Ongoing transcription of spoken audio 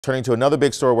Turning to another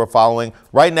big story we're following.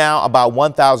 Right now, about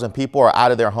 1,000 people are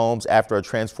out of their homes after a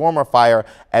transformer fire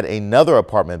at another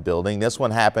apartment building. This one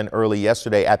happened early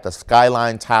yesterday at the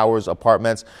Skyline Towers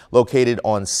apartments located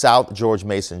on South George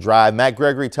Mason Drive. Matt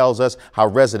Gregory tells us how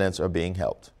residents are being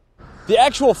helped. The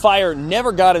actual fire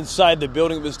never got inside the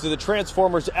building. It was to the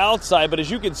transformers outside, but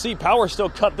as you can see, power is still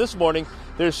cut this morning.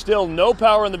 There's still no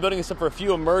power in the building except for a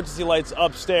few emergency lights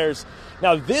upstairs.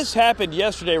 Now, this happened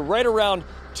yesterday right around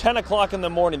 10 o'clock in the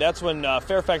morning. That's when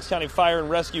Fairfax County Fire and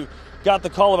Rescue got the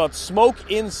call about smoke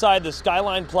inside the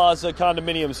Skyline Plaza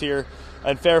condominiums here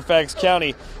in Fairfax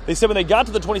County. They said when they got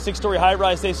to the 26-story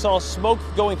high-rise, they saw smoke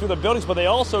going through the buildings, but they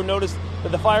also noticed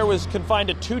that the fire was confined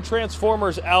to 2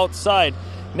 transformers outside.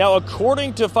 Now,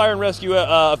 according to fire and rescue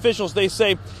officials, they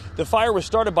say the fire was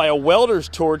started by a welder's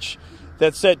torch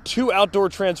that set 2 outdoor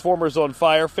transformers on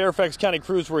fire. Fairfax County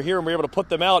crews were here and were able to put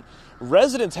them out.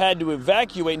 Residents had to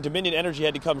evacuate, and Dominion Energy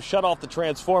had to come shut off the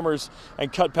transformers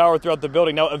and cut power throughout the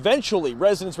building. Now, eventually,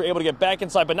 residents were able to get back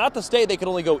inside, but not to stay. They could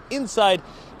only go inside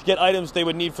to get items they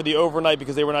would need for the overnight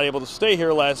because they were not able to stay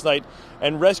here last night.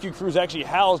 And rescue crews actually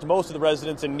housed most of the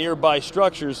residents in nearby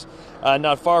structures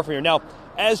not far from here. Now,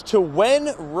 as to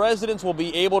when residents will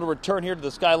be able to return here to the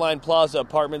Skyline Plaza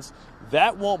apartments,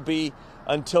 that won't be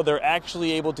until they're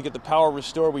actually able to get the power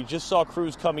restored. We just saw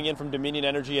crews coming in from Dominion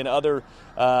Energy and other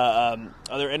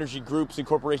energy groups and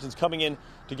corporations coming in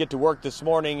to get to work this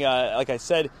morning. Like I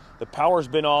said, the power's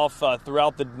been off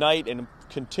throughout the night and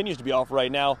continues to be off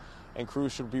right now, and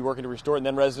crews should be working to restore it, and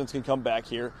then residents can come back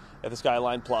here at the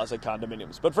Skyline Plaza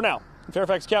condominiums. But for now, in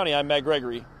Fairfax County, I'm Matt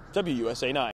Gregory, WUSA 9.